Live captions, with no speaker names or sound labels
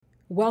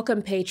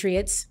Welcome,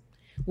 Patriots.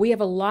 We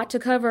have a lot to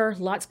cover,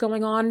 lots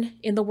going on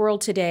in the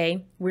world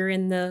today. We're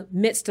in the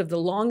midst of the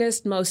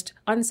longest, most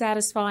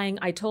unsatisfying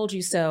I told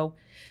you so,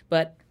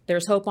 but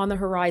there's hope on the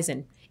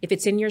horizon. If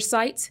it's in your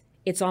sights,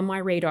 it's on my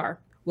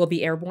radar. We'll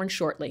be airborne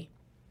shortly.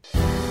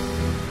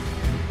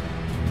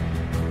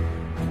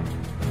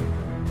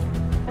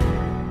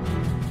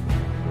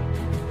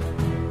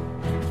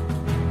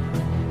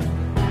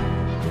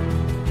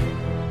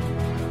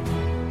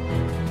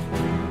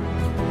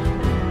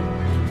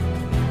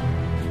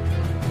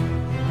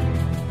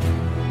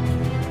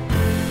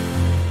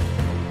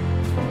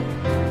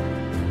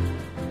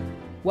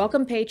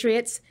 Welcome,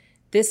 Patriots.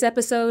 This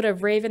episode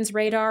of Raven's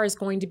Radar is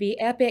going to be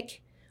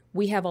epic.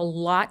 We have a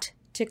lot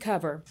to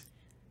cover.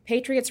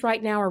 Patriots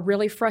right now are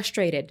really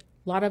frustrated.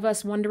 A lot of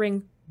us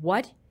wondering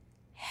what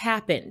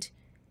happened.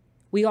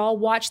 We all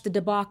watched the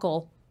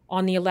debacle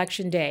on the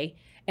election day,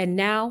 and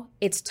now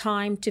it's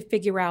time to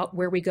figure out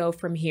where we go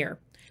from here.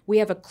 We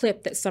have a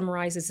clip that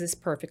summarizes this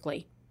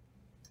perfectly.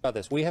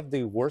 We have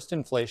the worst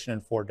inflation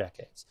in 4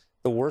 decades.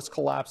 The worst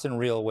collapse in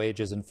real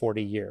wages in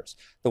 40 years,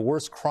 the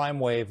worst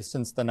crime wave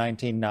since the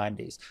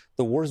 1990s,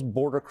 the worst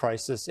border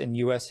crisis in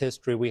U.S.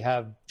 history. We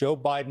have Joe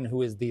Biden,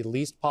 who is the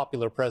least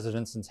popular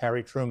president since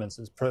Harry Truman,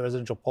 since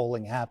presidential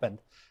polling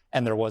happened,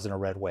 and there wasn't a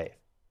red wave.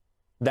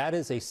 That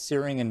is a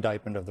searing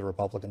indictment of the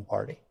Republican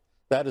Party.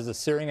 That is a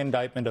searing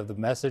indictment of the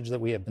message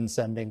that we have been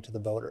sending to the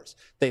voters.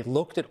 They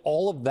looked at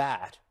all of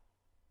that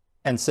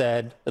and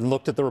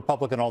looked at the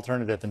Republican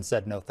alternative and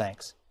said, no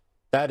thanks.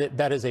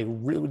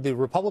 The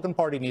Republican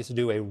Party needs to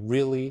do a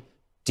really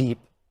deep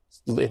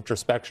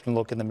introspection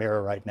look in the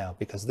mirror right now,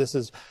 because this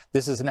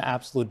is an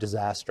absolute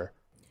disaster.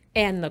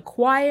 And the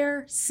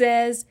choir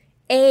says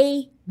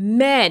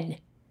amen.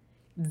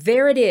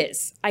 There it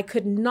is. I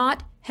could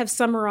not have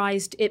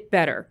summarized it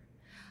better.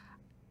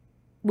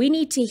 We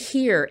need to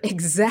hear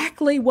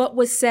exactly what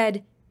was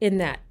said in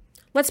that.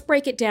 Let's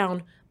break it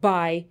down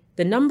by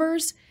the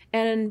numbers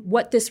and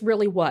what this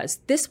really was.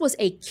 This was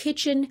a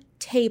kitchen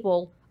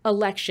table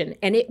election,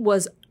 and it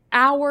was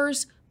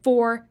ours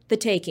for the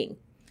taking.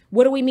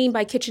 What do we mean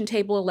by kitchen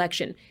table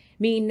election?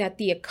 Mean that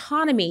the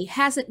economy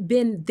hasn't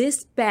been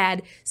this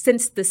bad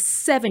since the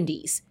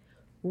 70s.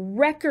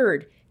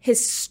 Record,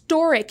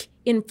 historic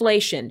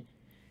inflation.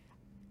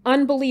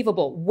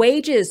 Unbelievable.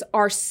 Wages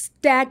are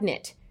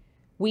stagnant.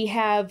 We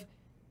have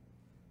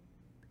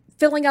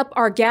filling up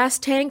our gas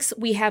tanks.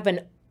 We have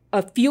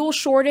a fuel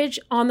shortage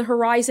on the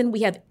horizon.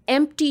 We have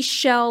empty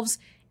shelves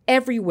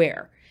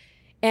everywhere.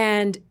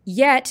 And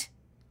yet,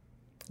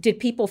 did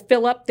people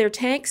fill up their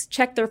tanks,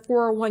 check their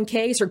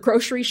 401ks, or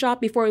grocery shop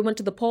before we went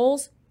to the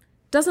polls?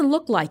 Doesn't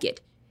look like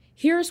it.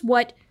 Here's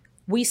what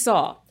we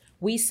saw.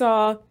 We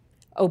saw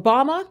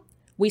Obama.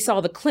 We saw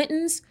the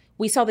Clintons.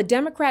 We saw the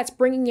Democrats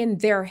bringing in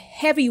their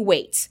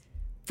heavyweights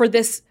for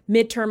this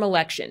midterm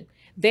election.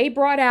 They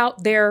brought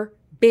out their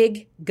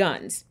big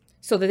guns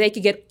so that they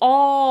could get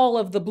all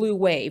of the blue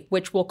wave,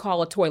 which we'll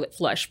call a toilet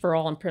flush for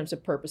all intents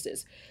and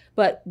purposes.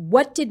 But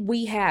what did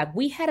we have?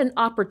 We had an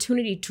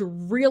opportunity to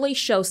really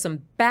show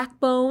some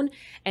backbone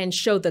and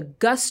show the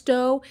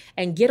gusto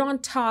and get on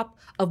top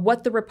of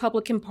what the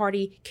Republican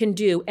Party can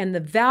do and the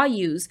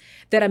values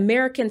that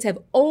Americans have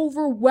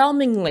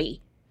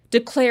overwhelmingly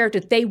declared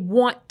that they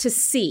want to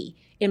see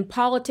in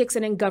politics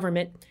and in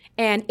government,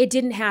 and it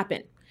didn't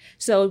happen.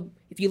 So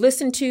if you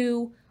listen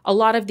to a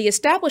lot of the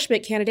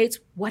establishment candidates,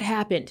 what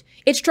happened?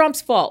 It's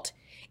Trump's fault.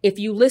 If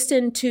you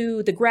listen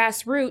to the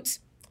grassroots,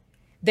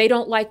 they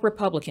don't like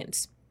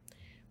Republicans.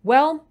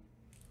 Well,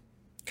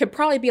 could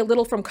probably be a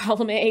little from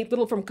column A, a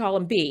little from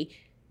column B,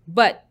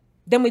 but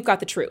then we've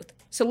got the truth.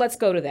 So let's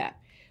go to that.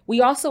 We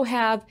also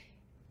have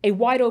a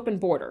wide open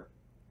border.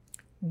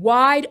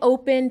 Wide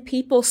open,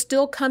 people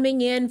still coming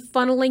in,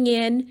 funneling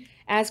in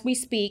as we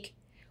speak.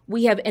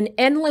 We have an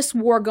endless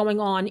war going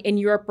on in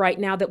Europe right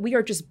now that we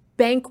are just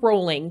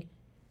bankrolling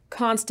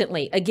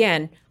constantly.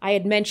 Again, I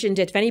had mentioned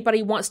if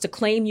anybody wants to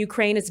claim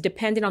Ukraine is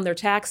dependent on their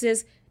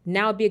taxes,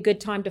 now would be a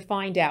good time to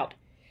find out.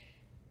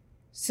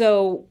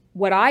 So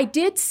what I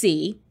did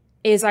see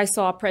is I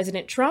saw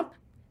President Trump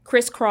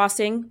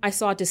crisscrossing. I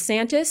saw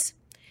DeSantis,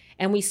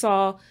 and we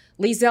saw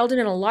Lee Zeldin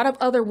and a lot of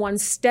other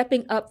ones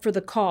stepping up for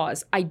the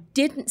cause. I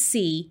didn't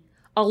see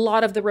a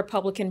lot of the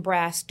Republican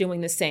brass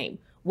doing the same.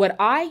 What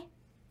I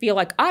feel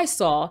like I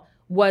saw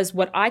was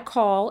what I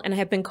call, and I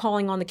have been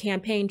calling on the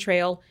campaign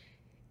trail,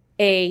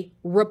 a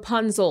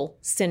Rapunzel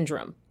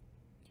syndrome.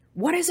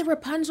 What is a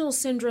Rapunzel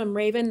syndrome,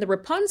 Raven? The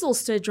Rapunzel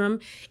syndrome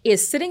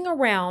is sitting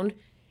around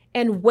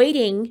and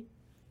waiting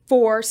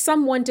for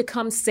someone to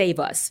come save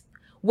us,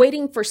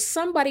 waiting for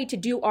somebody to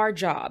do our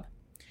job.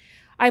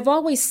 I've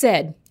always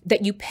said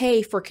that you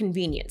pay for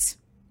convenience.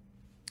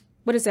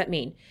 What does that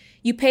mean?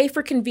 You pay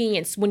for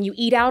convenience. When you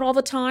eat out all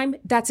the time,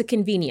 that's a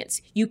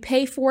convenience. You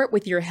pay for it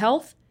with your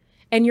health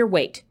and your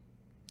weight.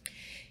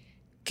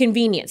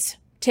 Convenience.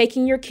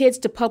 Taking your kids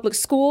to public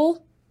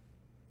school,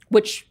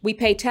 which we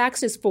pay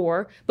taxes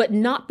for, but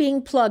not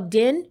being plugged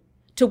in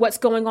to what's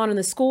going on in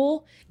the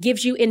school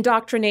gives you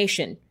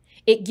indoctrination.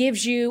 It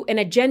gives you an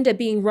agenda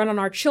being run on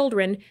our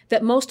children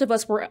that most of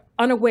us were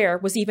unaware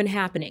was even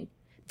happening.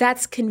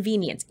 That's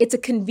convenience. It's a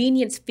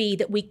convenience fee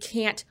that we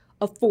can't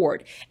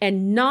afford.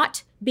 And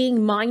not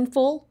being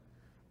mindful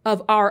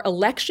of our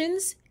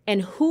elections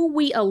and who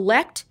we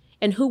elect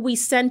and who we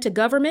send to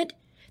government,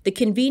 the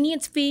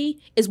convenience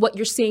fee is what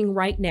you're seeing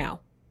right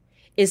now,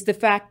 is the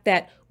fact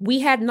that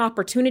we had an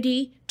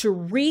opportunity to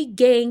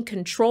regain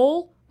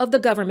control of the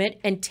government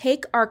and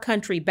take our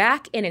country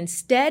back. And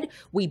instead,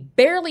 we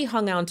barely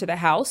hung on to the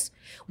House.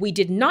 We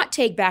did not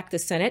take back the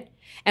Senate.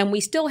 And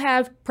we still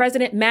have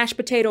President Mashed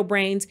Potato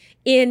Brains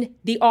in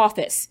the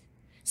office.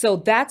 So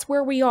that's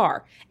where we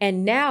are.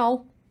 And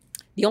now,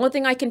 the only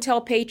thing I can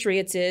tell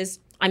patriots is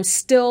I'm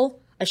still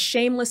a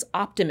shameless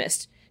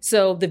optimist.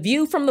 So the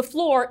view from the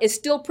floor is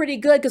still pretty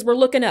good because we're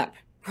looking up,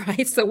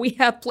 right? So we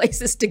have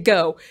places to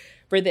go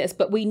for this.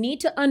 But we need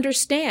to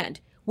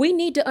understand. We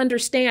need to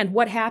understand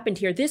what happened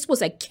here. This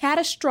was a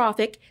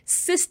catastrophic,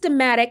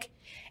 systematic,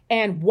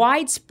 and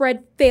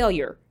widespread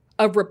failure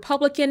of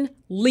Republican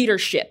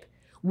leadership.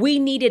 We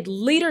needed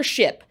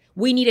leadership.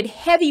 We needed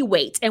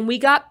heavyweights, and we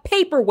got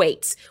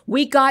paperweights.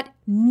 We got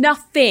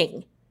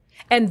nothing.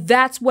 And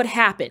that's what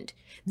happened.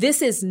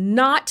 This is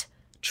not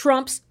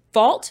Trump's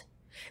fault.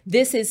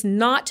 This is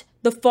not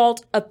the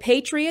fault of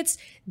patriots.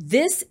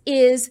 This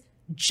is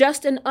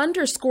just an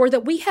underscore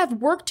that we have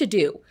work to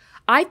do.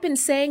 I've been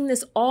saying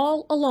this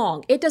all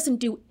along. It doesn't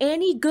do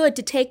any good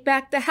to take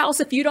back the House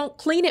if you don't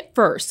clean it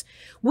first.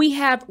 We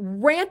have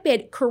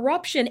rampant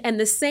corruption, and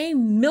the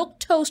same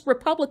milquetoast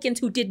Republicans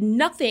who did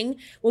nothing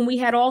when we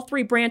had all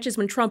three branches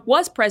when Trump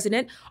was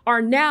president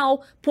are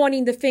now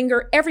pointing the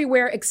finger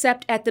everywhere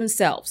except at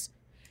themselves.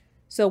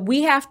 So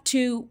we have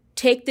to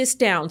take this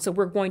down. So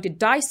we're going to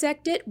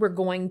dissect it. We're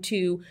going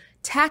to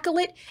tackle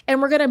it,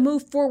 and we're going to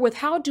move forward with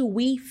how do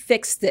we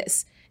fix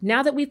this?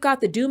 Now that we've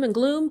got the doom and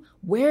gloom,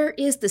 where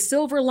is the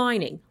silver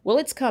lining? Well,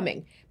 it's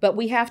coming, but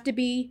we have to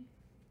be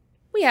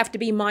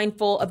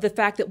mindful of the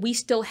fact that we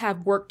still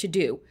have work to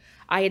do.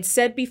 I had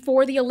said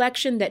before the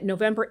election that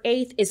November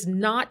 8th is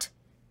not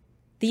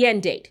the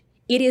end date.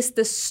 It is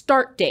the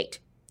start date.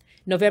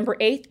 November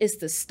 8th is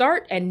the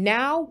start, and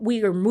now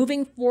we are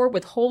moving forward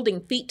with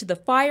holding feet to the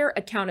fire,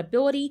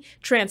 accountability,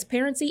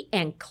 transparency,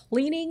 and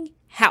cleaning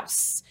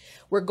house.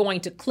 We're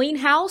going to clean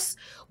house.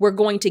 We're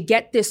going to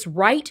get this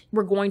right.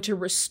 We're going to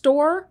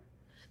restore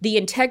the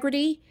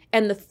integrity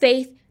and the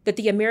faith that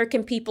the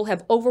American people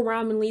have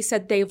overwhelmingly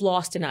said they've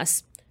lost in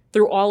us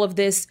through all of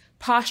this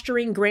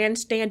posturing,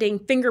 grandstanding,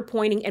 finger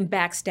pointing, and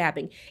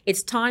backstabbing.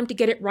 It's time to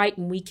get it right,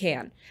 and we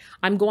can.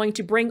 I'm going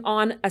to bring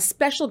on a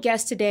special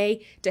guest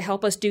today to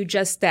help us do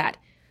just that.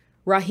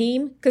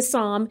 Raheem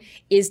Kassam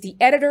is the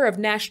editor of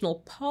National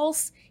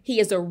Pulse. He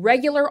is a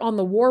regular on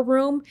the War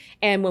Room.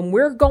 And when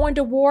we're going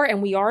to war,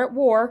 and we are at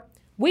war,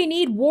 we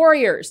need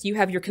warriors. You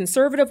have your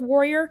conservative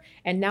warrior,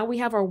 and now we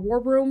have our War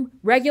Room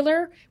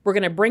regular. We're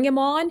going to bring him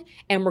on,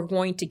 and we're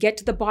going to get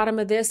to the bottom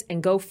of this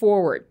and go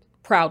forward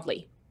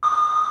proudly.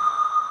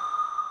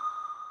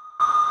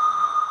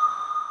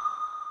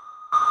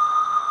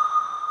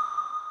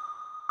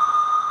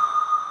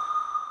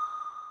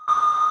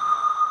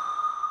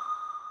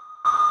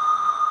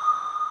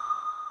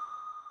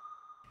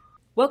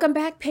 Welcome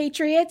back,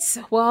 Patriots.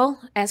 Well,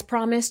 as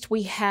promised,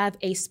 we have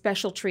a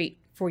special treat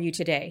for you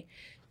today.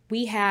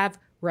 We have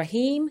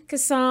Raheem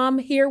Kassam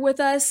here with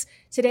us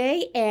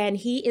today, and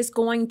he is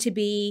going to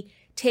be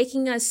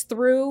taking us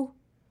through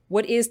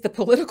what is the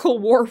political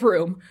war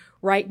room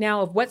right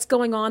now of what's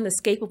going on, the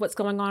scape of what's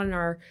going on in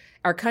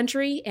our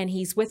country, and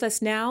he's with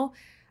us now.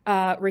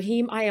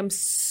 Raheem, I am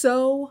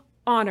so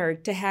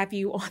honored to have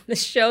you on the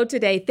show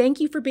today. Thank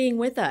you for being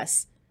with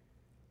us.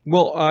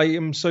 Well, I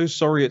am so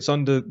sorry it's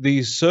under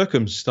these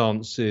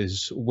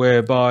circumstances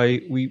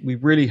whereby we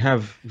really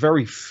have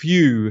very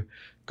few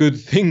good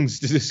things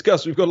to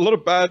discuss. We've got a lot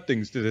of bad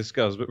things to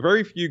discuss, but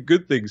very few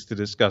good things to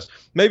discuss.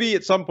 Maybe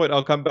at some point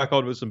I'll come back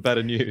on with some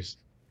better news.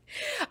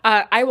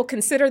 I will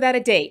consider that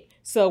a date.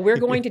 So we're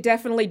going to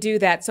definitely do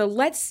that. So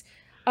let's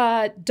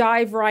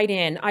dive right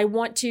in.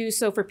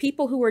 So for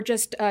people who are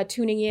just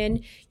tuning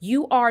in,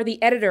 you are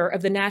the editor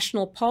of the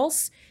National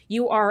Pulse.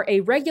 You are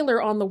a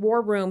regular on the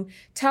War Room.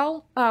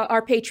 Tell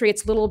our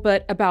patriots a little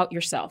bit about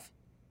yourself.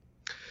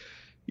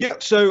 Yeah,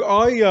 so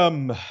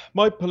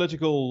my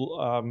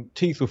political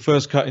teeth were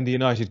first cut in the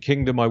United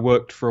Kingdom. I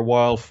worked for a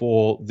while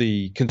for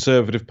the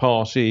Conservative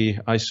Party.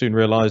 I soon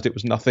realized it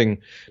was nothing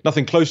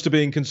close to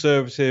being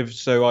conservative,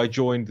 so I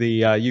joined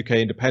the UK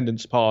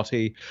Independence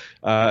Party,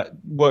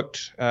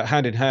 worked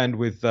hand in hand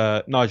with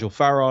Nigel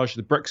Farage,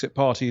 the Brexit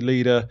Party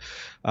leader,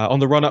 on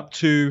the run-up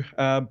to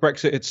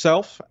Brexit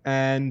itself.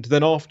 And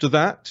then after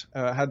that,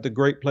 had the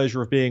great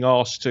pleasure of being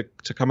asked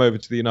to come over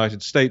to the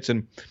United States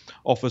and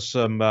offer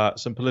some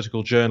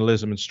political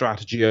journalism and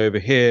strategy over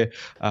here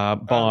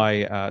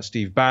by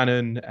Steve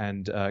Bannon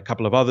and a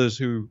couple of others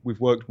who we've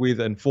worked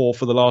with and for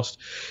the last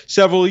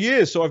several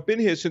years. So I've been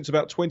here since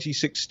about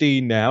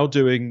 2016 now,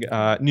 doing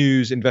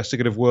news,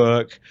 investigative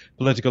work,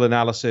 political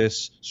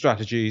analysis,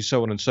 strategy,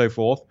 so on and so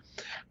forth.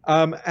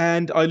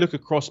 And I look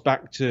across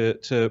back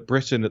to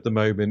Britain at the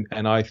moment,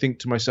 and I think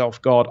to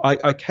myself, God,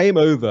 I came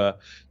over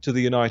to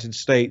the United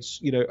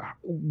States,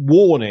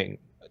 warning,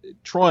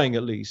 trying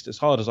at least as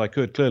hard as I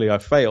could. Clearly, I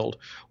failed,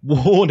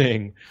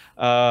 warning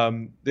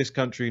this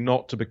country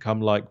not to become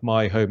like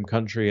my home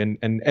country.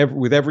 And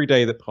with every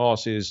day that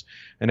passes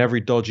and every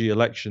dodgy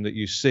election that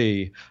you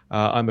see,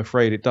 I'm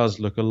afraid it does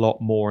look a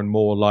lot more and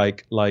more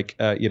like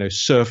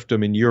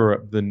serfdom in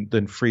Europe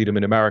than freedom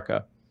in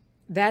America.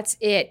 That's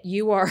it.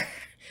 You are.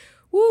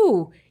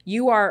 Woo,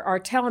 you are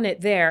telling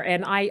it there.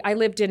 And I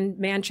lived in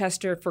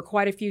Manchester for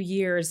quite a few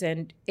years,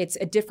 and it's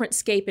a different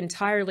scape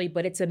entirely,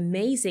 but it's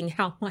amazing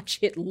how much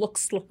it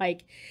looks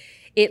like.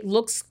 It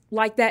looks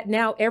like that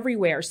now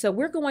everywhere. So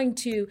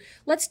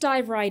let's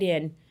dive right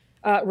in,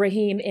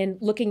 Raheem, in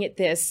looking at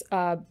this.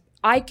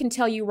 I can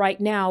tell you right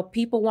now,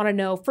 people want to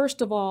know,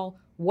 first of all,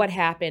 what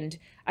happened.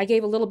 I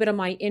gave a little bit of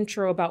my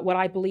intro about what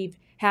I believe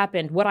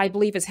happened. What I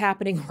believe is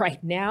happening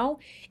right now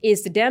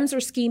is the Dems are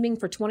scheming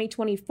for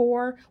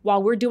 2024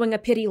 while we're doing a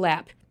pity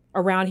lap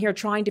around here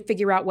trying to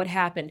figure out what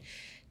happened.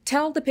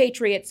 Tell the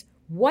Patriots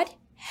what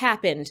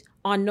happened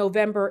on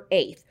November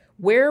 8th.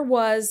 Where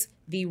was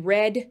the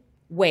red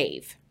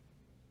wave?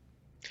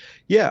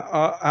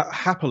 Yeah,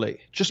 happily.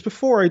 Just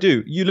before I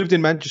do, you lived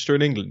in Manchester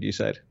in England, you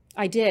said?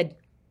 I did.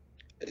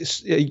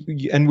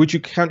 And would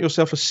you count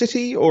yourself a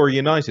City or a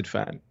United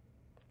fan?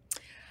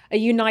 A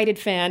United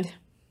fan.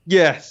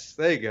 Yes,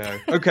 there you go.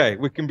 Okay,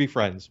 we can be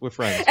friends. We're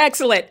friends.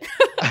 Excellent.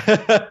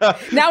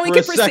 Now we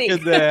can proceed. For a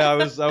second there, I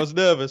was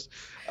nervous.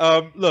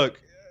 Look,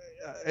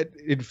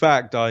 in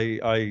fact,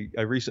 I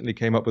recently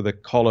came up with a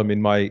column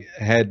in my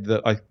head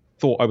that I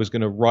thought I was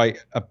going to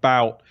write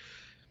about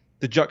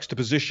the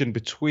juxtaposition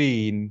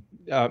between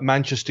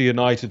Manchester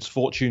United's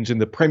fortunes in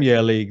the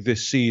Premier League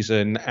this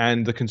season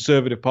and the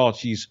Conservative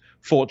Party's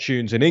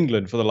fortunes in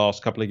England for the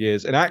last couple of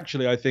years. And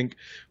actually, I think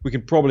we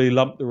can probably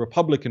lump the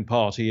Republican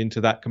Party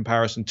into that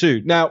comparison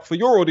too. Now, for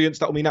your audience,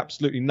 that will mean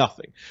absolutely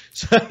nothing.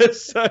 So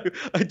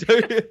I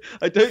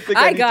don't think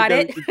I got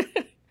it.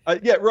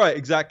 Yeah, right,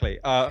 exactly.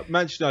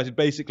 Manchester United,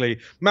 basically,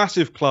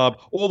 massive club,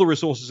 all the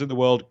resources in the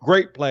world,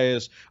 great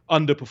players,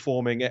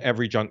 underperforming at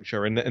every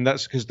juncture. And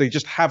that's because they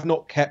just have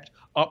not kept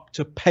up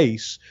to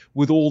pace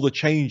with all the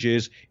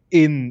changes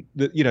in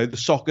the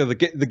soccer, the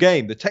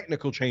game, the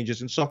technical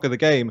changes in soccer, the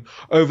game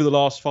over the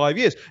last 5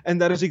 years.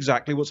 And that is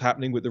exactly what's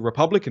happening with the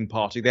Republican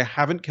Party. They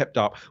haven't kept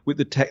up with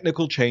the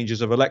technical changes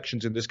of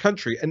elections in this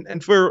country,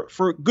 and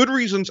for good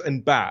reasons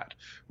and bad,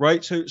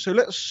 right? So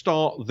let's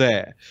start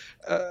there.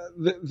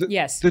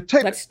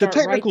 The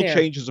technical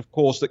changes, of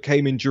course, that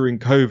came in during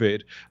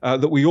COVID,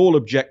 that we all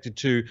objected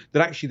to,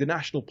 that actually the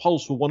National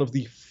Pulse were one of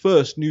the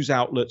first news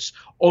outlets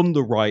on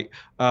the right,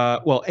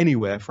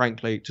 anywhere,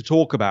 frankly, to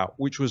talk about,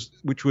 which was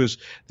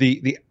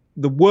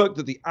the work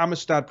that the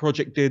Amistad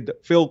Project did,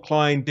 that Phil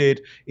Klein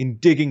did in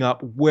digging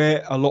up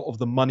where a lot of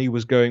the money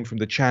was going from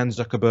the Chan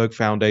Zuckerberg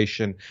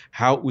Foundation,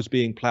 how it was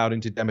being plowed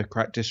into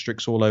Democrat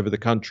districts all over the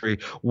country,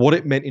 what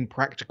it meant in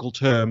practical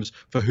terms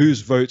for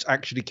whose votes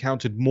actually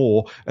counted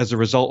more as a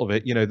result of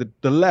it.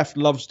 The left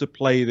loves to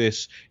play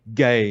this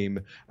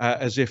game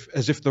as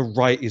if the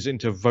right is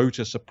into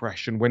voter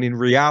suppression, when in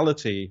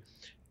reality,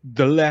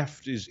 the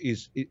left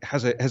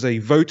has a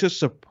voter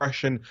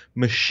suppression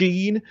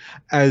machine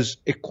as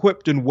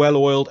equipped and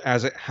well-oiled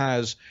as it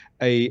has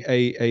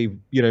a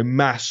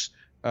mass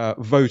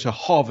voter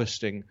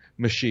harvesting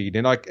machine.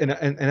 And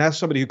as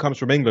somebody who comes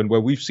from England,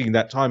 where we've seen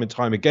that time and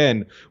time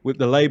again with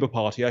the Labour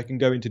Party, I can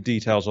go into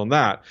details on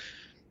that.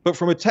 But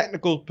from a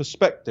technical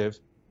perspective,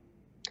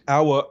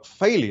 our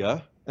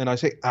failure, and I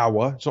say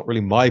our, it's not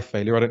really my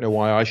failure. I don't know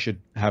why I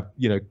should have,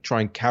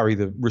 try and carry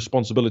the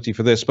responsibility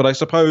for this. But I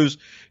suppose,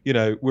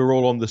 we're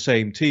all on the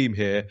same team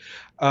here.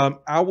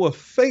 Our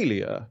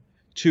failure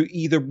to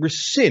either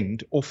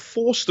rescind or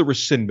force the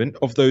rescindment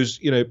of those,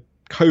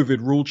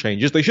 COVID rule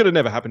changes. They should have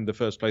never happened in the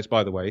first place,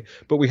 by the way,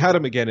 but we had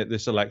them again at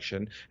this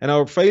election. And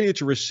our failure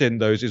to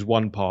rescind those is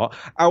one part.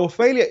 Our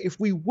failure, if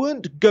we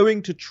weren't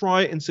going to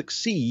try and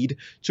succeed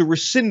to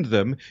rescind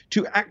them,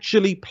 to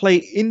actually play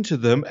into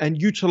them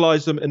and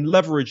utilize them and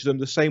leverage them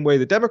the same way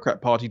the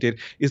Democrat Party did,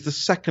 is the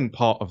second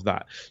part of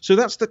that. So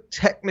that's the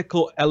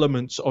technical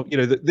elements of,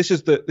 this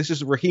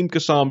is Raheem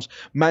Kassam's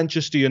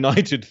Manchester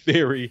United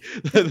theory.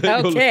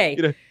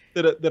 Okay.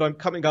 That I'm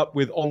coming up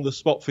with on the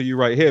spot for you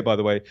right here, by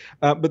the way.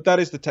 But that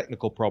is the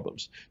technical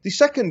problems. The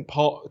second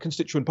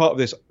constituent part of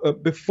this,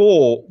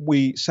 before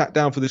we sat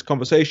down for this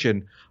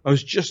conversation, I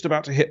was just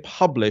about to hit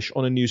publish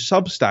on a new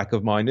Substack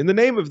of mine. And the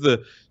name of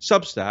the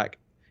Substack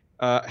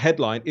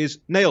headline is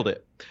Nailed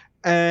It.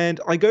 And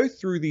I go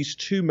through these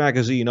two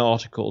magazine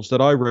articles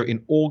that I wrote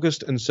in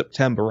August and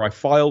September. I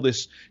filed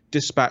this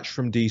dispatch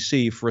from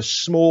DC for a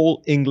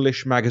small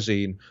English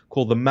magazine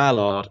called The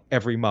Mallard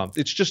every month.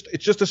 It's just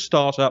a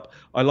startup.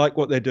 I like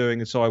what they're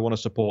doing, and so I want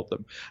to support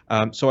them.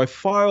 So I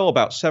file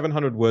about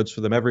 700 words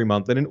for them every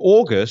month. And in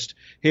August,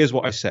 here's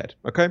what I said.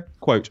 Okay,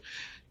 quote,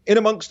 In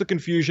amongst the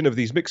confusion of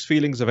these mixed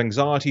feelings of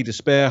anxiety,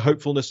 despair,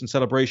 hopefulness, and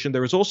celebration,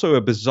 there is also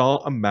a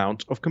bizarre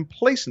amount of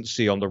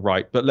complacency on the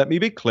right. But let me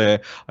be clear,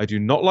 I do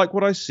not like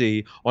what I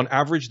see. On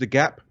average, the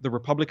gap the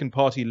Republican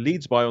Party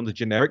leads by on the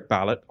generic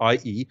ballot,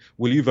 i.e.,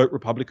 will you vote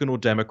Republican or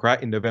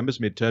Democrat in November's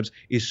midterms,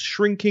 is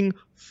shrinking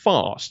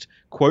fast.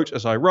 Quote,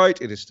 as I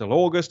write, it is still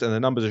August, and the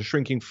numbers are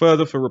shrinking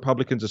further for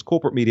Republicans as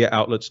corporate media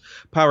outlets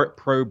parrot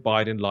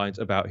pro-Biden lines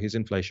about his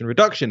Inflation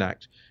Reduction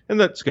Act. And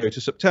let's go to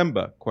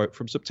September. Quote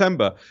from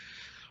September.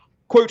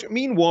 Quote,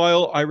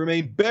 meanwhile, I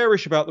remain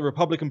bearish about the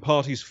Republican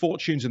Party's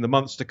fortunes in the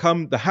months to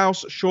come. The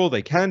House, sure,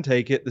 they can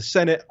take it. The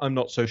Senate, I'm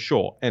not so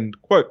sure.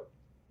 End quote.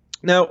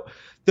 Now,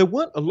 there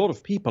weren't a lot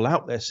of people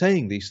out there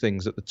saying these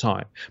things at the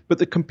time, but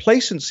the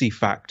complacency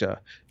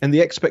factor and the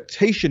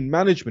expectation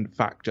management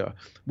factor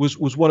was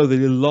one of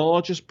the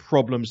largest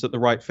problems that the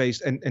right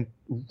faced. And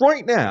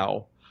right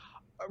now,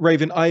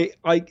 Raven, I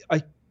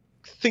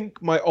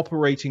think my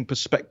operating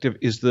perspective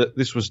is that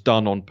this was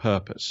done on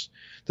purpose,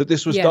 that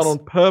this was done on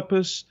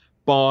purpose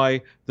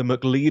by the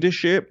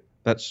McLeadership,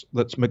 that's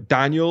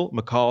McDaniel,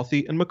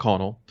 McCarthy, and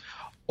McConnell,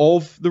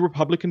 of the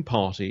Republican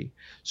Party,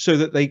 so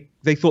that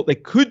they thought they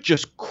could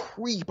just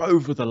creep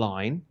over the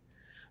line,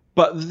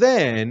 but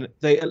then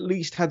they at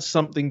least had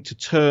something to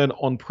turn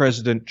on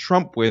President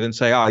Trump with and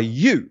say,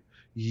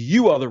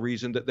 you are the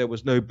reason that there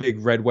was no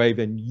big red wave,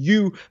 and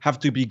you have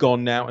to be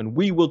gone now, and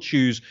we will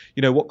choose,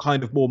 what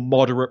kind of more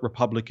moderate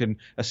Republican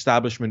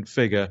establishment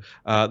figure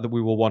that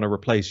we will want to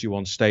replace you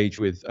on stage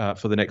with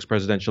for the next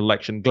presidential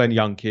election, Glenn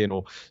Youngkin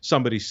or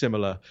somebody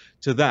similar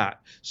to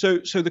that. So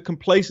the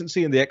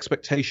complacency and the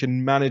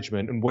expectation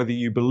management, and whether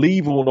you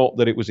believe or not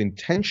that it was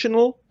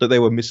intentional, that they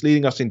were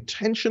misleading us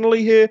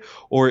intentionally here,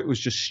 or it was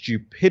just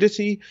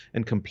stupidity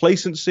and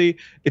complacency,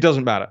 it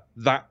doesn't matter.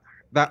 That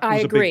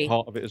was a big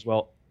part of it as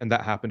well. And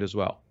that happened as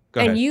well. Go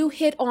ahead. And you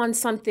hit on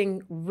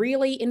something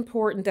really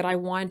important that I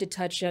wanted to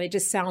touch on. It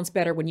just sounds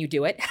better when you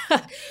do it.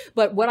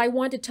 But what I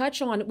wanted to touch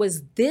on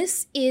was,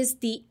 this is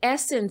the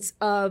essence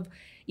of,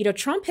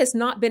 Trump has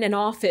not been in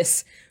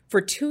office for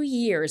 2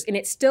 years. And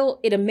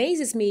it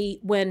amazes me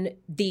when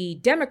the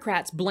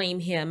Democrats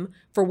blame him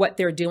for what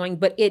they're doing.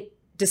 But it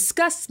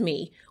disgusts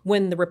me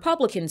when the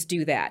Republicans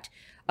do that,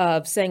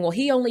 of saying, well,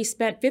 he only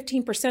spent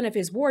 15% of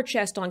his war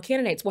chest on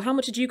candidates. Well, how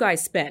much did you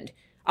guys spend?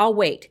 I'll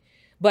wait.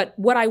 But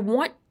what I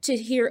want to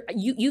hear,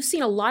 you've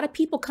seen a lot of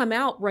people come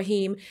out,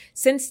 Raheem,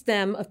 since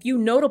then, a few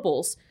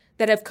notables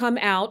that have come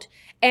out.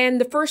 And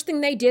the first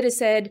thing they did is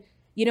said,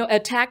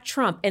 attack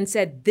Trump and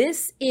said,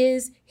 this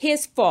is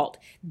his fault.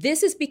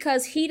 This is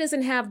because he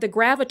doesn't have the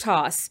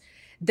gravitas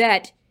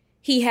that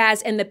he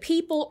has, and the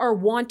people are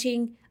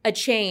wanting a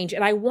change.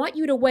 And I want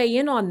you to weigh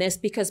in on this,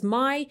 because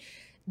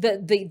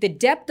the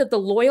depth of the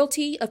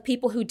loyalty of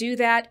people who do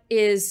that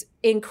is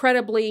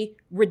incredibly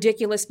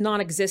ridiculous,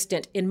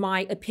 non-existent, in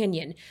my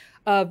opinion,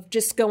 of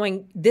just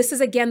going, this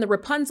is, again, the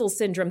Rapunzel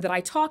syndrome that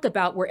I talk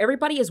about, where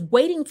everybody is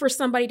waiting for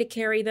somebody to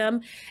carry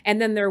them, and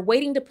then they're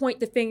waiting to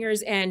point the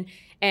fingers and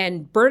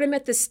burn them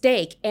at the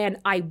stake. And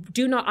I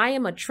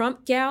am a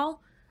Trump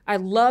gal. I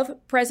love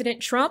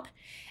President Trump.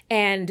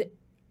 And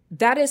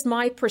that is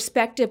my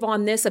perspective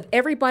on this, of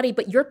everybody,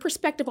 but your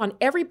perspective on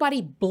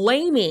everybody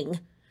blaming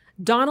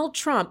Donald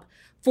Trump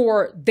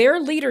for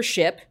their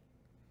leadership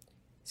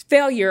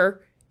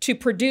failure to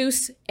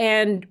produce,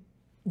 and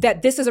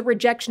that this is a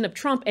rejection of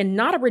Trump and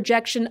not a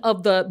rejection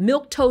of the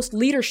milquetoast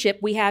leadership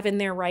we have in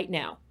there right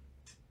now.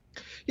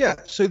 Yeah,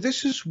 so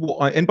this is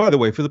what and by the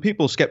way, for the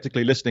people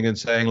skeptically listening and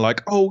saying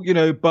like,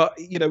 but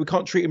we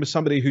can't treat him as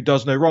somebody who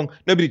does no wrong.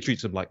 Nobody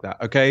treats him like that,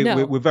 okay?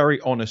 No. We're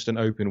very honest and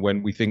open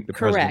when we think that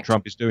President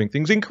Trump is doing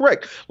things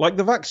incorrect, like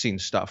the vaccine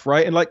stuff,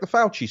 right? And like the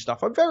Fauci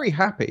stuff. I'm very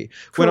happy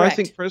when I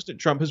think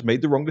President Trump has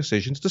made the wrong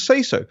decisions to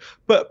say so.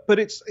 But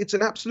it's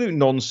an absolute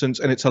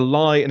nonsense, and it's a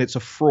lie, and it's a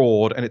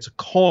fraud, and it's a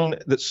con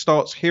that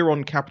starts here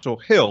on Capitol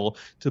Hill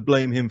to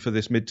blame him for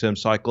this midterm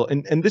cycle.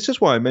 And this is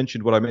why I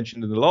mentioned what I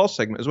mentioned in the last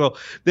segment as well.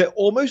 There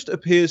almost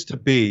appears to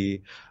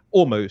be,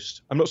 I'm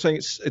not saying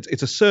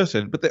it's a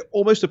certain, but there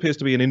almost appears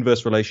to be an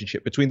inverse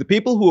relationship between the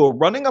people who are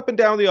running up and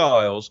down the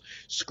aisles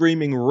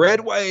screaming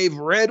red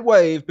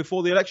wave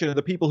before the election, and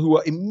the people who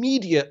are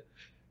immediate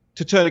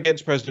to turn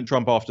against President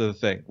Trump after the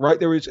thing, right?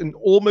 There is an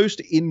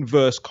almost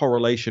inverse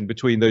correlation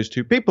between those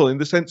two people, in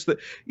the sense that,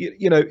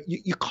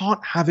 you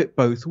can't have it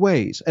both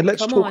ways. And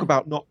let's talk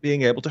about not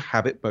being able to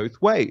have it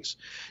both ways.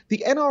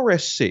 The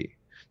NRSC,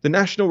 the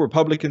National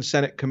Republican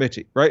Senate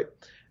Committee, right?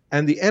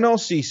 And the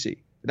NRCC,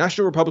 the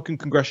National Republican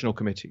Congressional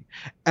Committee,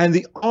 and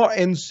the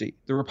RNC,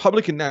 the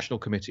Republican National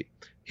Committee,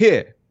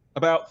 here,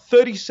 about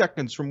 30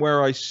 seconds from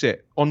where I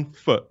sit, on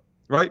foot,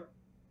 right?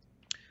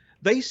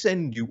 They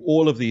send you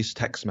all of these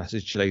text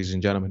messages, ladies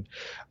and gentlemen.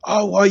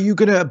 Oh, are you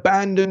going to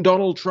abandon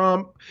Donald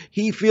Trump?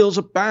 He feels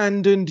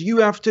abandoned. You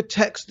have to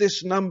text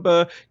this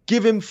number.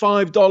 Give him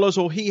 $5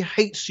 or he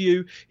hates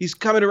you. He's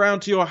coming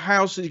around to your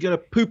house and he's going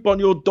to poop on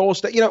your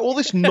doorstep. All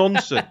this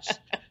nonsense.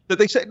 That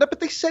they say, no, but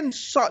they send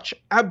such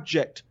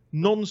abject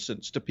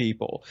nonsense to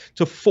people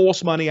to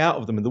force money out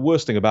of them. And the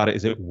worst thing about it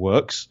is it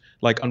works.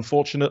 Like,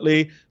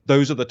 unfortunately,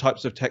 those are the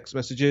types of text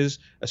messages,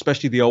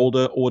 especially the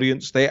older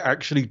audience, they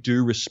actually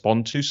do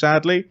respond to,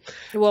 sadly.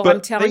 Well, but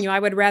I'm telling you, I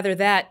would rather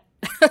that,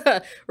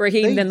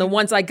 Raheem, than the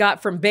ones I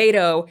got from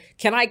Beto.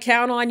 Can I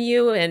count on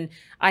you? And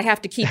I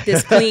have to keep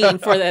this clean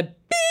for the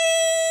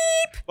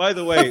beep. By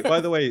the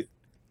way,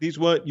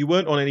 you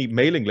weren't on any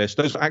mailing list.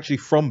 Those are actually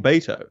from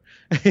Beto.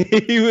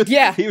 He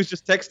was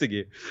just texting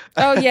you.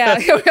 Oh yeah.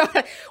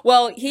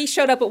 Well, he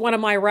showed up at one of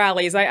my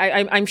rallies.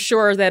 I'm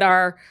sure that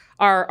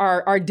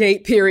our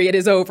date period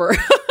is over,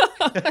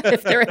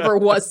 if there ever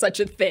was such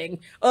a thing.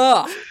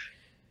 Ugh.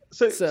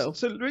 So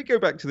let me go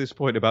back to this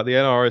point about the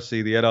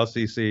NRSC, the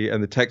NRCC,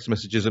 and the text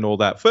messages and all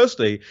that.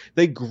 Firstly,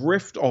 they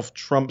grift off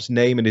Trump's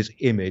name and his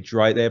image,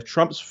 right? They have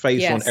Trump's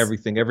face on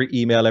everything, every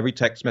email, every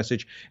text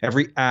message,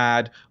 every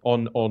ad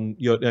on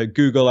your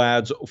Google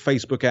ads,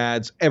 Facebook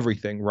ads,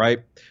 everything, right?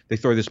 They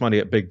throw this money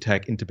at big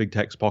tech, into big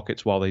tech's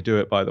pockets while they do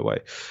it, by the way.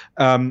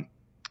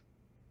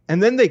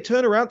 And then they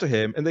turn around to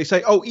him and they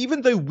say, oh,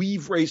 even though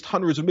we've raised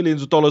hundreds of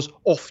millions of dollars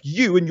off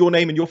you and your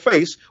name and your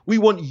face, we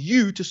want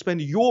you to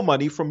spend your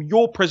money from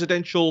your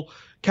presidential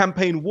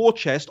campaign war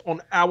chest on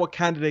our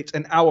candidates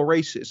and our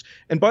races.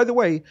 And by the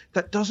way,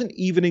 that doesn't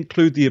even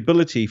include the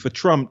ability for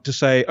Trump to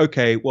say,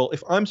 okay, well,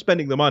 if I'm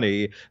spending the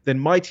money, then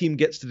my team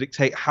gets to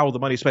dictate how the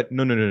money is spent.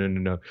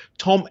 No.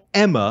 Tom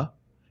Emmer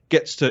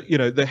gets to,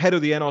 the head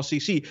of the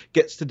NRCC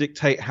gets to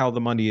dictate how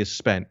the money is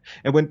spent.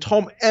 And when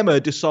Tom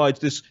Emmer decides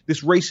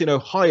this race in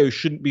Ohio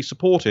shouldn't be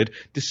supported,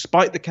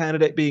 despite the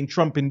candidate being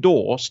Trump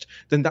endorsed,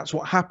 then that's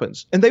what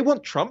happens. And they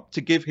want Trump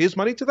to give his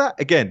money to that.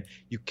 Again,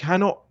 you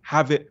cannot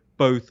have it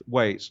both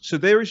ways. So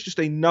there is just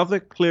another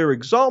clear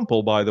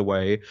example, by the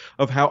way,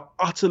 of how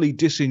utterly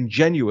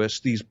disingenuous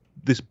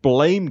this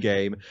blame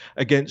game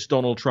against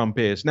Donald Trump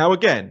is. Now,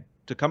 again,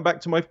 to come back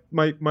to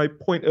my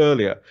point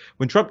earlier,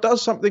 when Trump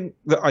does something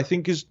that I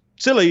think is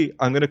silly,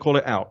 I'm going to call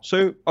it out.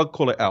 So I'll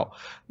call it out.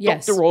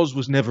 Yes. Dr. Oz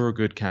was never a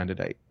good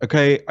candidate.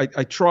 Okay.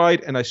 I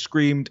tried and I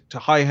screamed to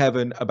high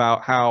heaven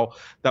about how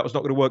that was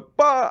not going to work.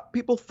 But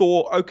people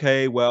thought,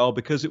 okay, well,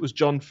 because it was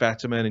John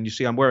Fetterman, and you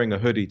see I'm wearing a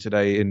hoodie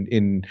today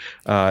in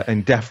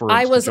deference.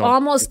 I was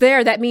almost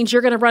there. That means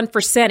you're going to run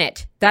for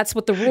Senate. That's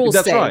what the rules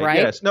say, right?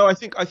 Yes. No, I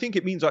think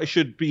it means I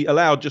should be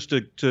allowed just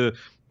to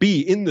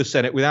be in the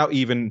Senate without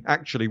even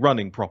actually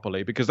running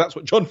properly, because that's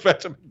what John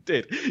Fetterman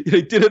did.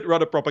 He didn't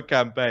run a proper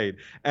campaign.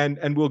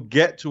 And we'll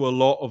get to a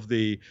lot of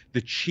the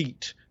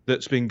cheat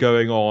that's been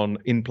going on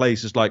in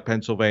places like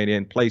Pennsylvania,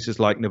 in places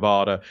like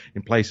Nevada,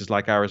 in places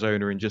like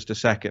Arizona in just a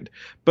second.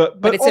 But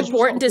it's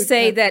important to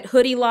say that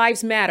hoodie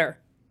lives matter.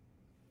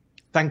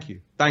 Thank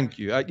you.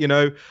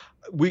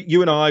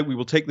 You and I, we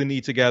will take the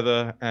knee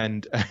together,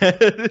 and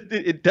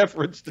in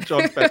deference to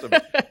John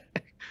Fetterman.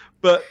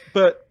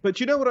 But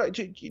you know what?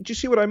 Do you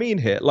see what I mean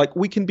here? Like,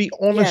 we can be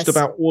honest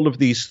about all of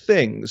these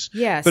things.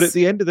 Yes. But at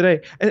the end of the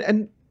day,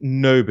 and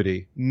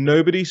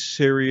nobody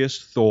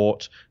serious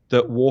thought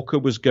that Walker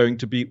was going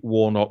to beat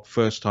Warnock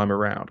first time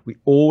around. We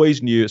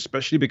always knew,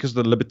 especially because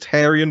of the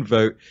libertarian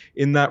vote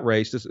in that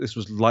race, this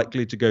was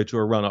likely to go to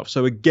a runoff.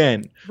 So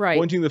again,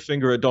 pointing the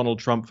finger at Donald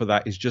Trump for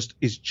that is just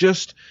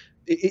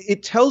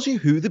it tells you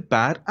who the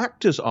bad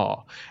actors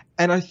are.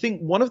 And I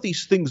think one of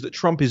these things that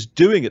Trump is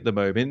doing at the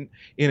moment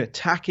in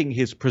attacking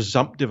his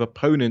presumptive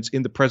opponents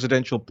in the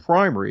presidential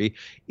primary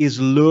is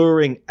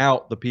luring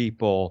out the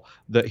people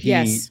that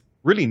he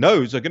really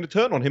knows are going to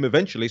turn on him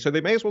eventually. So they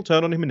may as well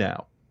turn on him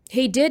now.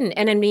 He didn't.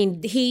 And I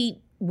mean,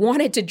 he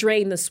wanted to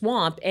drain the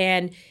swamp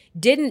and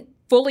didn't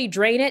fully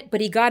drain it,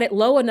 but he got it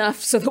low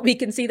enough so that we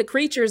can see the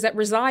creatures that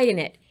reside in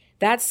it.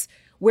 That's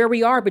where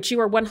we are. But you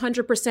are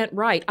 100%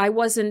 right. I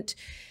wasn't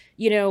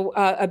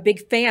a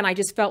big fan. I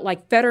just felt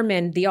like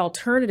Fetterman, the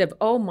alternative.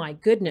 Oh my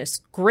goodness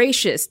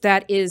gracious.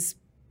 That is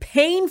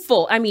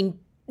painful. I mean,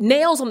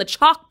 nails on the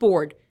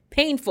chalkboard,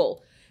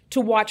 painful to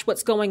watch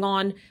what's going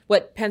on,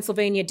 what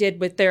Pennsylvania did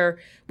with their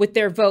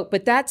vote.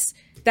 But that's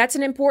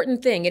an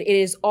important thing.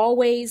 It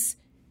always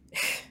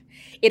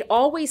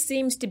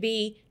seems to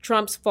be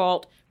Trump's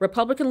fault.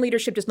 Republican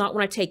leadership does not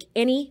want to take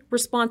any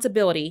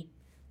responsibility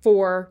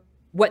for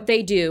what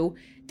they do.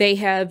 They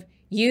have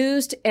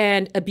used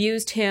and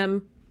abused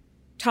him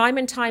time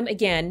and time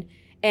again,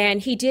 and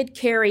he did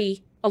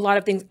carry a lot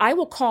of things. I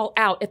will call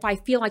out if I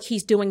feel like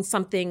he's doing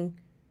something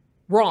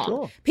wrong.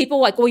 Sure. People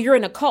are like, well, you're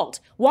in a cult.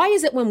 Why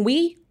is it when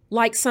we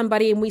like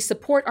somebody and we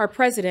support our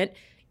president,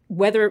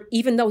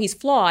 even though he's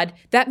flawed,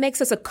 that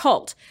makes us a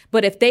cult?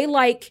 But if they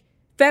like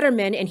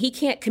Fetterman and he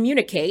can't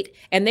communicate,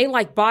 and they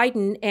like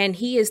Biden and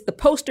he is the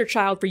poster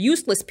child for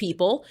useless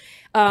people,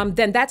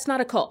 then that's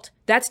not a cult.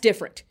 That's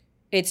different.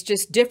 It's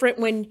just different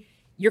when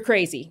you're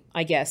crazy,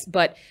 I guess.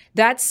 But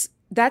that's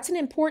an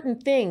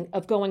important thing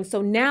of going.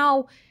 So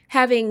now,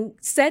 having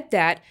said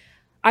that,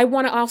 I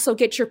want to also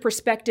get your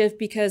perspective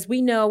because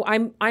we know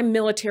I'm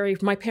military.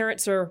 My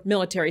parents are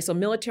military, so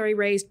military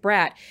raised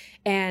brat.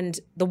 And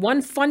the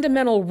one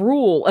fundamental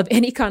rule of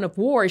any kind of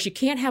war is you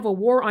can't have a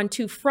war on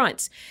two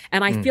fronts.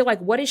 And I feel like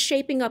what is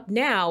shaping up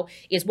now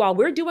is while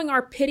we're doing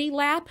our pity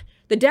lap,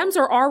 the Dems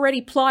are already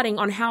plotting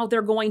on how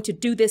they're going to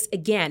do this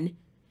again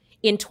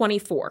in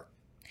 24.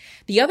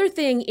 The other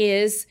thing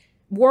is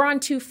war on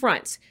two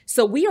fronts.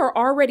 So we are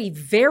already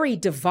very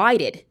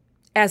divided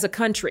as a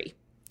country.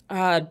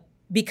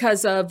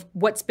 Because of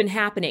what's been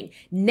happening.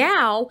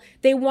 Now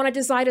they want to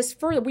divide us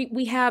further.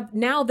 We have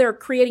now they're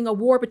creating a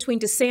war between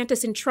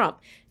DeSantis and Trump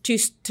to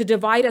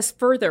divide us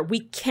further.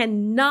 We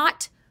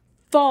cannot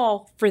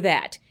fall for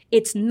that.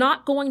 It's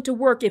not going to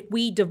work if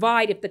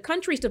the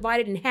country's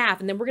divided in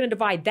half, and then we're going to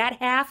divide that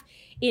half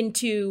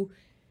into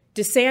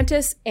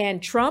DeSantis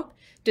and Trump.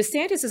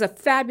 DeSantis is a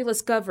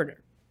fabulous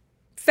governor.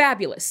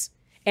 Fabulous.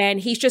 And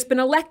he's just been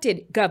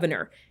elected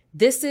governor.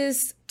 This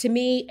is, to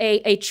me,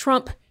 a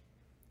Trump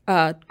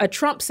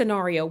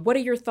scenario. What are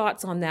your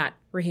thoughts on that,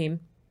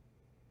 Raheem?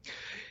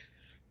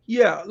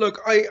 Yeah,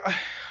 look,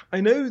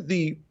 I know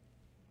the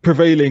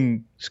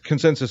prevailing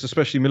consensus,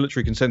 especially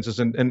military consensus,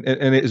 and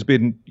it has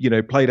been,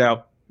 played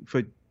out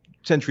for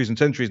centuries and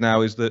centuries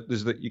now, is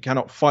that you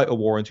cannot fight a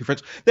war on two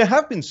fronts. There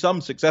have been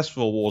some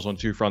successful wars on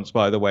two fronts,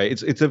 by the way.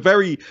 It's a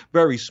very,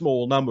 very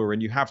small number,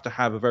 and you have to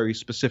have a very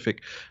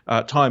specific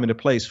time and a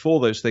place for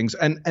those things.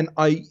 And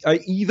I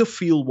either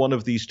feel one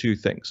of these two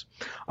things.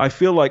 I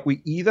feel like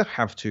we either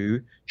have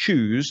to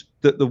choose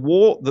that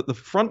the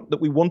front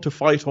that we want to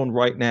fight on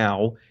right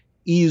now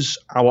is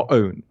our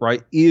own,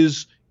 right?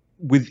 Is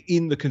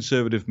within the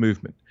conservative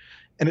movement.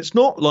 And it's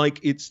not like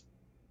it's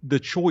the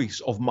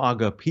choice of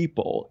MAGA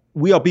people.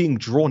 We are being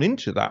drawn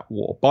into that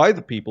war by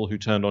the people who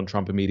turned on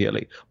Trump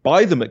immediately,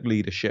 by the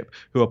McLeadership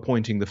who are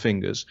pointing the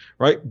fingers,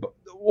 right? But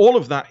all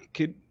of that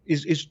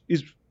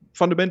is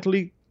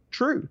fundamentally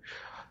true.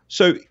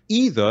 So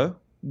either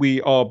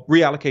we are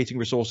reallocating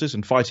resources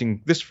and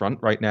fighting this front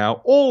right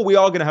now, or we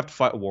are going to have to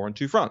fight a war on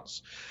two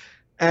fronts.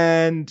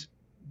 And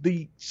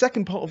the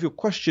second part of your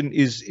question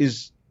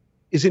is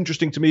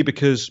interesting to me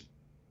because,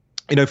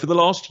 for the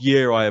last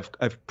year, I've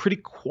pretty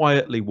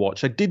quietly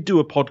watched. I did do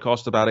a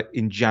podcast about it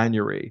in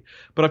January,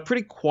 but I've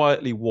pretty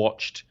quietly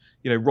watched,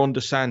 Ron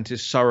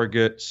DeSantis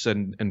surrogates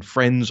and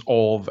friends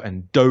of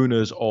and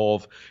donors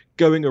of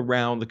going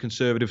around the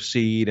conservative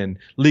scene and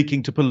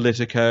leaking to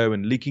Politico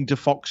and leaking to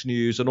Fox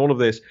News and all of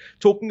this,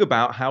 talking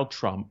about how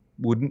Trump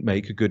wouldn't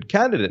make a good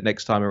candidate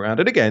next time around.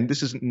 And again,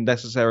 this isn't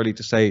necessarily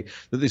to say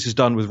that this is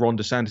done with Ron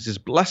DeSantis's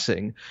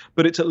blessing,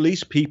 but it's at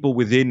least people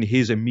within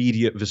his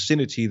immediate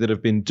vicinity that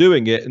have been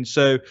doing it. And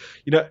so,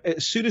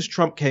 as soon as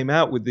Trump came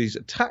out with these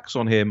attacks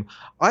on him,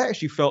 I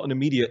actually felt an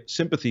immediate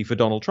sympathy for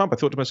Donald Trump. I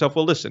thought to myself,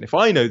 well, listen, if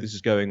I know this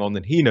is going on,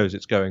 then he knows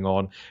it's going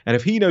on. And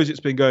if he knows it's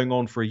been going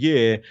on for a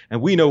year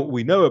and we know what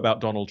we know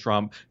about Donald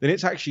Trump, then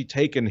it's actually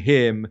taken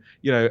him,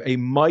 a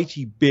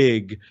mighty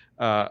big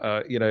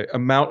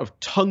amount of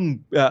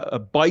tongue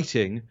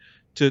biting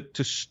to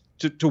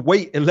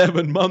wait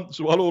 11 months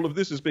while all of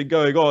this has been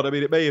going on. I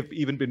mean, it may have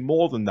even been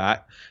more than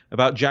that.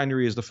 About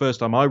January is the first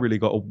time I really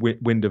got a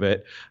wind of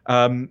it.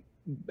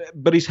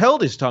 But he's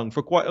held his tongue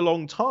for quite a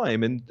long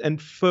time.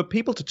 And for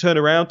people to turn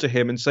around to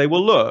him and say,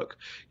 well, look,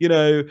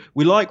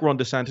 we like Ron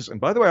DeSantis. And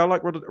by the way, I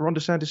like Ron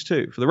DeSantis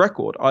too. For the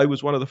record, I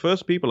was one of the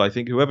first people, I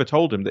think, who ever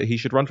told him that he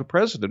should run for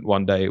president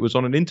one day. It was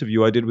on an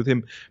interview I did with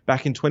him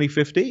back in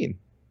 2015.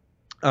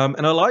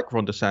 And I like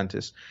Ron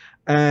DeSantis.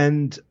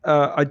 And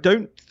I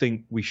don't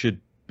think we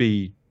should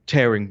be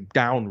tearing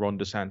down Ron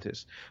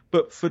DeSantis.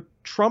 But for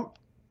Trump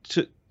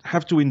to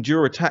have to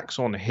endure attacks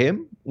on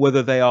him,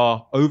 whether they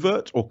are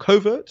overt or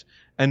covert,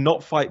 and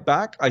not fight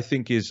back, I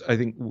think,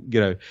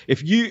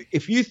 if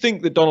you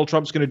think that Donald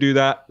Trump's going to do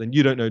that, then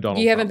you don't know Donald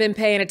Trump. You haven't been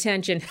paying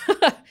attention.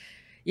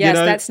 Yes,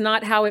 that's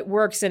not how it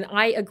works. And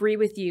I agree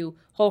with you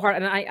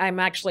wholeheartedly. And I'm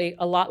actually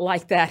a lot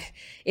like that.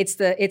 It's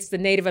the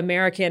Native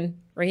American,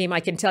 Raheem.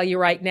 I can tell you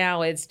right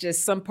now, it's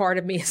just some part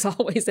of me is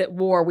always at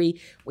war. We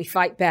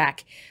fight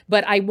back.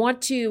 But I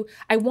want to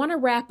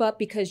wrap up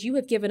because you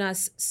have given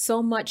us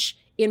so much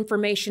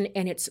information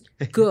and it's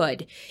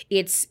good.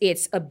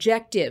 It's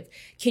objective.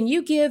 Can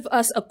you give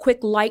us a quick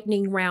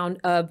lightning round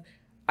of,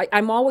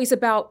 I'm always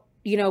about,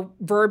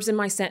 verbs in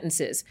my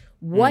sentences.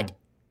 What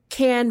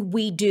can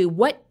we do?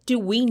 What do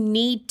we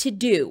need to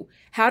do?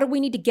 How do we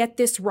need to get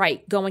this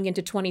right going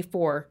into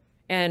 24?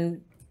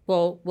 And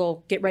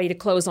we'll get ready to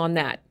close on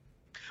that.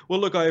 Well,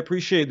 look, I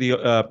appreciate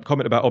the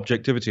comment about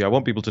objectivity. I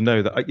want people to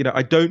know that,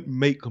 I don't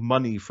make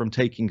money from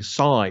taking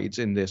sides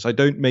in this. I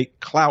don't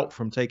make clout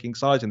from taking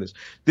sides in this.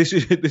 This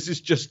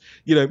is just,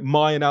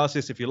 my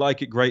analysis. If you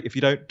like it, great. If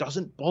you don't,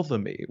 doesn't bother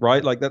me,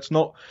 right? Like that's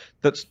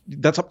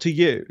up to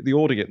you, the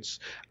audience.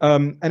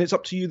 And it's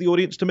up to you, the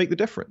audience, to make the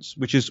difference,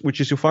 which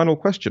is your final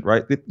question,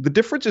 right? The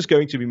difference is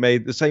going to be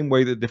made the same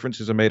way that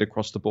differences are made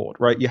across the board,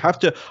 right? You have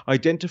to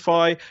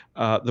identify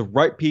the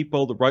right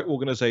people, the right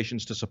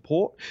organizations to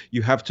support.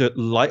 You have to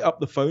light up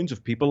the phones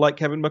of people like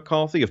Kevin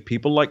McCarthy, of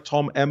people like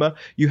Tom Emmer.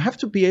 You have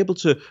to be able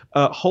to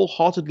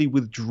wholeheartedly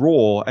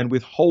withdraw and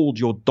withhold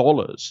your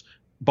dollars,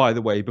 by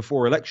the way,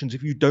 before elections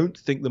if you don't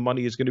think the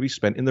money is going to be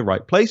spent in the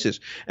right places.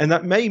 And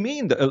that may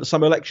mean that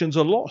some elections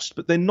are lost,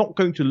 but they're not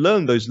going to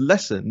learn those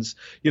lessons,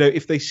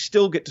 if they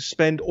still get to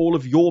spend all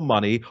of your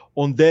money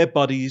on their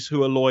buddies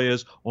who are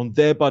lawyers, on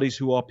their buddies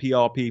who are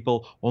PR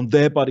people, on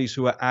their buddies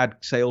who are ad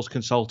sales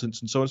consultants,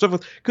 and so on and so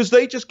forth, because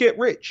they just get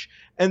rich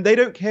and they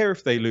don't care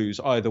if they lose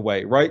either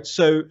way, right?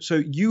 So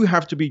you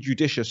have to be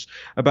judicious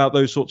about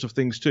those sorts of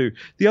things too.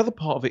 The other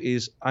part of it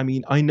is, I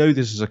know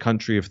this is a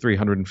country of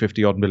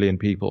 350 odd million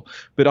people,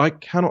 but I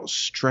cannot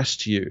stress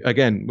to you,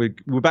 again,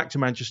 we're back to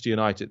Manchester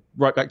United,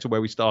 right back to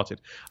where we started.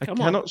 I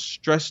cannot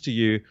stress to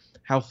you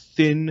how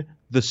thin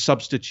the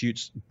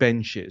substitutes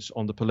bench is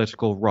on the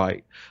political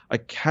right. I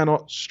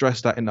cannot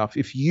stress that enough.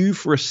 If you,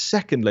 for a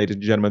second, ladies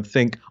and gentlemen,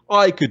 think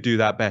I could do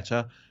that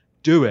better,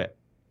 do it.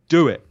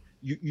 Do it.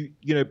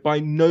 By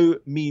no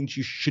means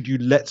should you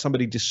let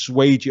somebody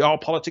dissuade you. Oh,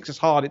 politics is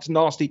hard. It's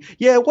nasty.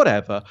 Yeah,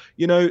 whatever.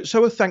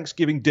 So are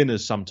Thanksgiving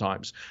dinners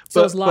sometimes.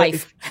 So is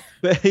life.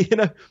 But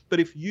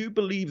if you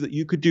believe that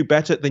you could do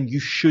better, then you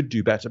should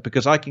do better,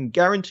 because I can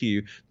guarantee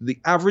you that the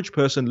average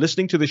person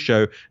listening to this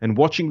show and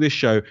watching this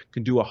show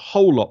can do a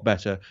whole lot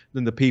better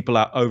than the people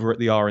out over at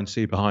the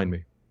RNC behind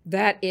me.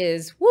 That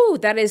is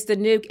the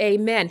nuke.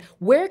 Amen.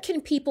 Where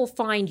can people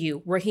find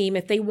you, Raheem,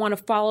 if they want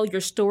to follow your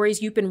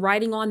stories? You've been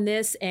writing on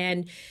this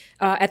and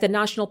at the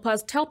National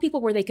Pulse. Tell people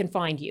where they can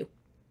find you.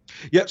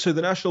 Yeah, so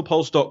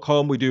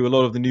thenationalpulse.com, we do a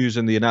lot of the news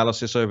and the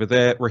analysis over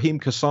there.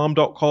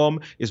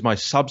 RaheemKassam.com is my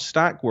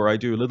Substack, where I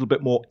do a little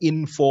bit more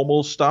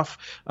informal stuff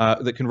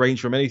that can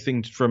range from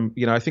anything from,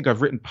 I think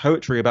I've written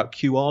poetry about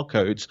QR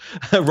codes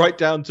right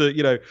down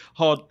to,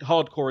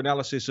 hardcore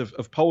analysis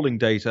of polling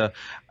data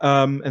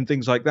and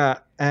things like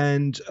that.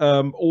 And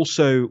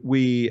also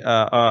we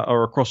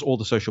are across all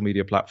the social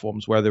media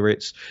platforms, whether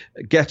it's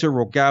Getter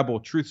or Gab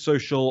or Truth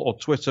Social or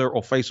Twitter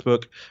or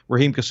Facebook.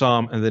 Raheem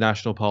Kassam and the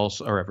National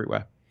Pulse are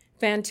everywhere.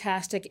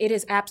 Fantastic. It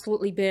has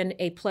absolutely been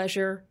a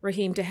pleasure,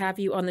 Raheem, to have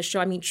you on the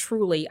show.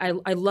 Truly,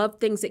 I love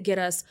things that get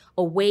us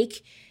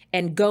awake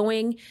and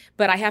going.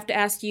 But I have to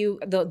ask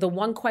you, the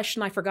one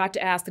question I forgot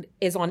to ask that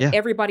is on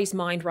everybody's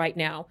mind right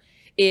now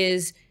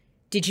is,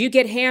 did you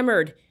get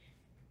hammered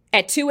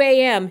at 2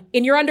 a.m.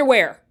 in your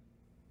underwear?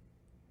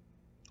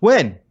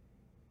 When?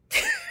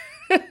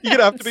 You're going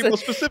to have to be more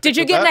specific. Did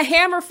you get in a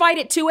hammer fight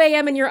at 2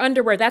 a.m. in your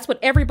underwear? That's what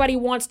everybody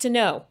wants to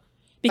know,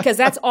 because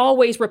that's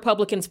always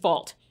Republicans'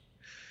 fault.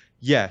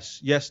 Yes,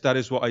 that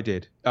is what I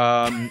did.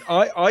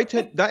 I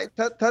tend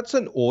that's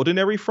an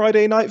ordinary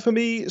Friday night for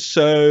me.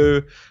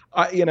 So,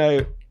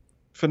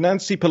 for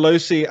Nancy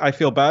Pelosi, I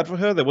feel bad for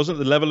her. There wasn't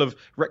the level of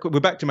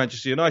we're back to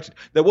Manchester United.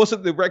 There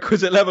wasn't the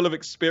requisite level of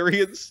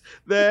experience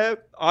there.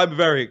 I'm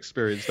very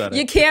experienced at it.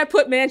 You can't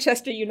put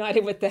Manchester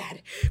United with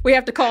that. We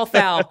have to call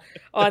foul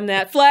on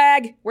that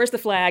flag. Where's the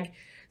flag?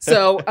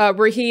 So,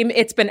 Raheem,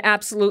 it's been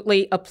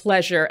absolutely a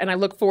pleasure, and I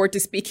look forward to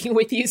speaking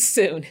with you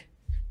soon.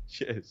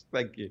 Cheers.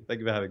 Thank you.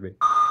 Thank you for having me.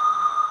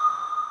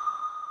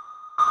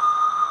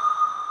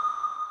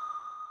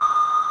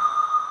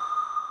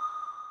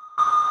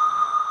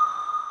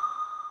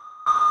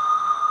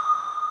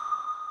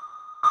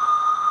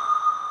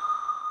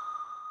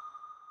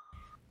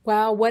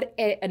 Wow, what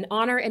an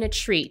honor and a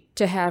treat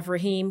to have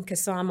Raheem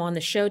Kassam on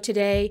the show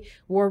today.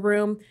 War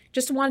Room,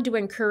 just wanted to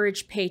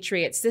encourage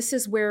patriots. This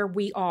is where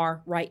we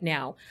are right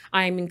now.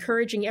 I'm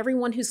encouraging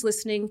everyone who's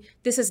listening.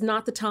 This is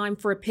not the time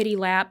for a pity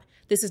lap.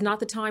 This is not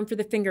the time for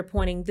the finger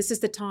pointing. This is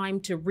the time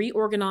to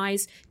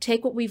reorganize,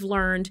 take what we've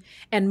learned,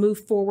 and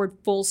move forward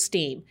full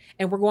steam.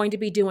 And we're going to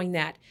be doing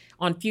that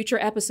on future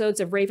episodes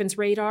of Raven's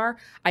Radar.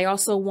 I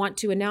also want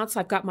to announce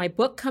I've got my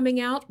book coming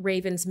out,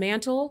 Raven's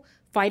Mantle,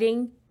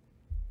 Fighting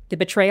the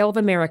Betrayal of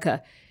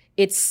America.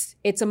 It's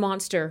a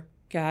monster,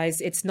 guys.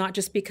 It's not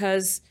just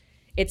because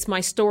it's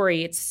my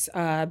story. It's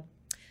the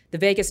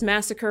Vegas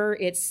massacre.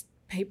 It's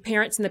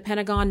parents in the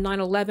Pentagon,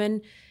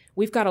 9/11.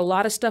 We've got a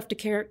lot of stuff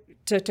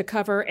to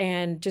cover,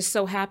 and just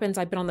so happens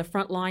I've been on the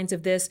front lines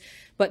of this.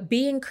 But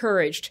be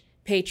encouraged,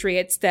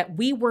 patriots, that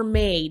we were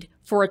made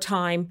for a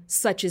time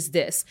such as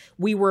this.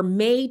 We were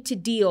made to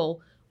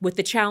deal with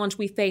the challenge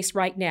we face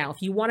right now.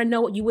 If you want to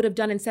know what you would have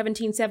done in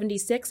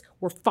 1776,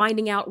 we're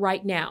finding out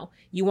right now.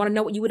 You want to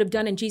know what you would have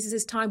done in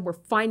Jesus' time? We're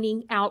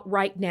finding out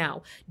right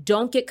now.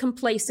 Don't get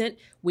complacent.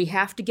 We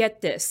have to get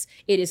this.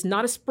 It is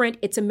not a sprint,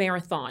 it's a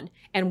marathon.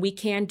 And we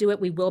can do it.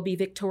 We will be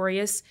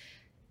victorious.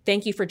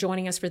 Thank you for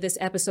joining us for this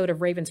episode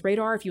of Raven's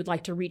Radar. If you'd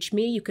like to reach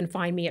me, you can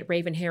find me at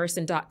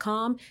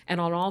ravenharrison.com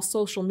and on all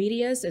social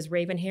medias as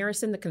Raven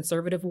Harrison, the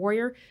Conservative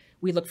Warrior.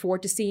 We look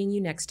forward to seeing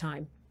you next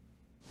time.